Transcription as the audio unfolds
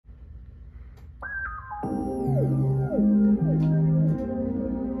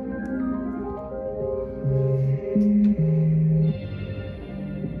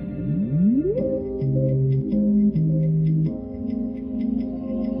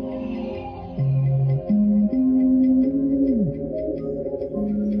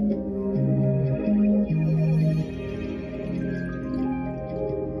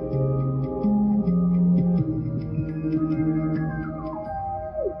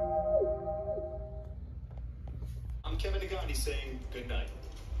Sam Inagani saying good night.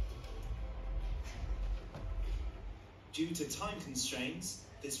 Due to time constraints,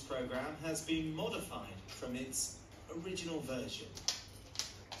 this program has been modified from its original version.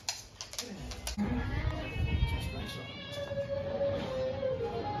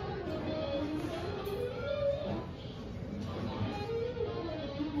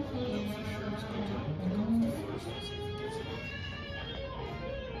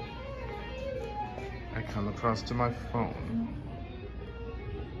 I come across to my phone.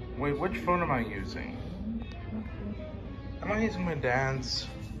 Wait, which phone am I using? Am I using my dad's?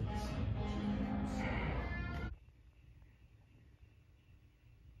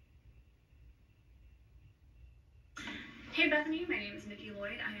 Hey Bethany, my name is Nikki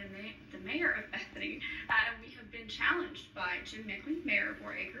Lloyd. I am the mayor of Bethany. We have been challenged by Jim Mickley, mayor of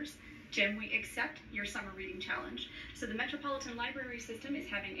 4 Acres. Jim, we accept your summer reading challenge. So the Metropolitan Library System is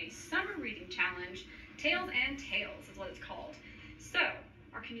having a summer reading challenge. Tales and Tales is what it's called. So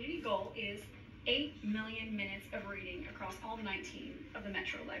our community goal is 8 million minutes of reading across all 19 of the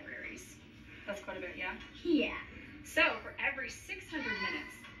Metro libraries. That's quite a bit, yeah? Yeah. So for every 600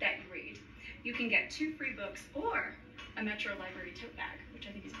 minutes that you read, you can get 2 free books or a Metro Library tote bag, which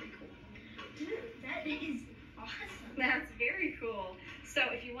I think is pretty cool. Dude, that is awesome. That's very cool. So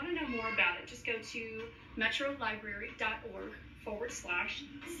if you want to know more about it, just go to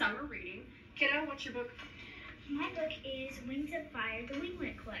metrolibrary.org/summer reading. Kiddo, what's your book? My book is Wings of Fire, the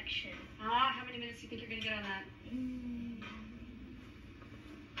Winglet Collection. How many minutes do you think you're going to get on that?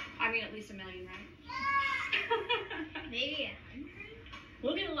 I mean, at least 1 million, right? Maybe 100?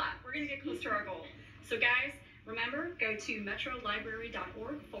 We'll get a lot. We're going to get close to our goal. So guys, remember, go to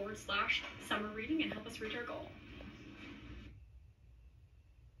metrolibrary.org/summer reading and help us reach our goal.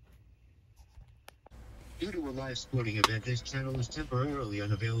 Due to a live sporting event, this channel is temporarily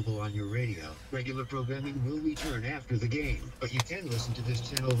unavailable on your radio. Regular programming will return after the game, but you can listen to this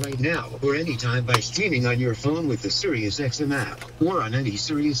channel right now or anytime by streaming on your phone with the SiriusXM app or on any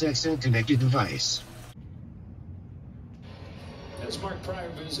SiriusXM connected device. As Mark Pryor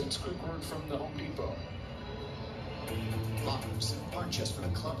visits, quick word from the Home Depot. Lockers aren't just for the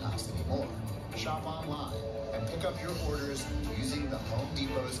clubhouse anymore. Shop online and pick up your orders using the Home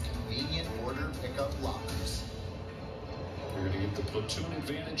Depot's convenient order pickup lockers. We're going to get the platoon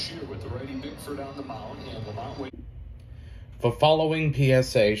advantage here with the righty Bickford on the mound and Lamont Wade. The following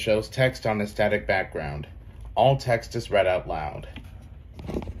PSA shows text on a static background. All text is read out loud.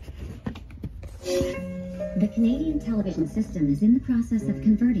 The Canadian television system is in the process of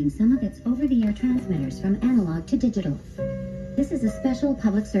converting some of its over-the-air transmitters from analog to digital. This is a special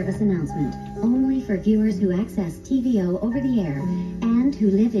public service announcement only for viewers who access TVO over the air and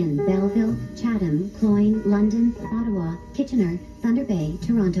who live in Belleville, Chatham, Cloyne, London, Ottawa, Kitchener, Thunder Bay,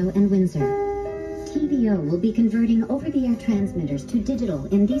 Toronto, and Windsor. TVO will be converting over-the-air transmitters to digital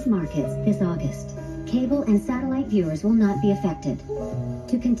in these markets this August. Cable and satellite viewers will not be affected.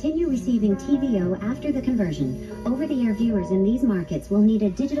 To continue receiving TVO after the conversion, over-the-air viewers in these markets will need a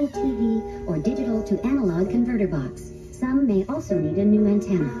digital TV or digital to analog converter box. Some may also need a new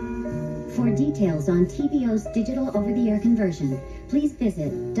antenna. For details on TVO's digital over-the-air conversion, please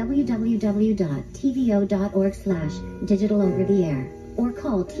visit www.tvo.org/digital over-the-air or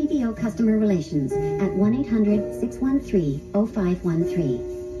call TVO Customer Relations at 1-800-613-0513.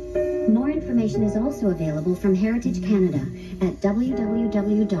 More information is also available from Heritage Canada at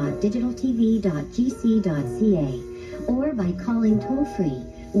www.digitaltv.gc.ca or by calling toll-free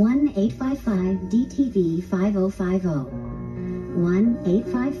 1-855-DTV-5050,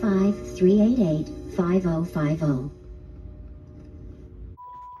 1-855-388-5050.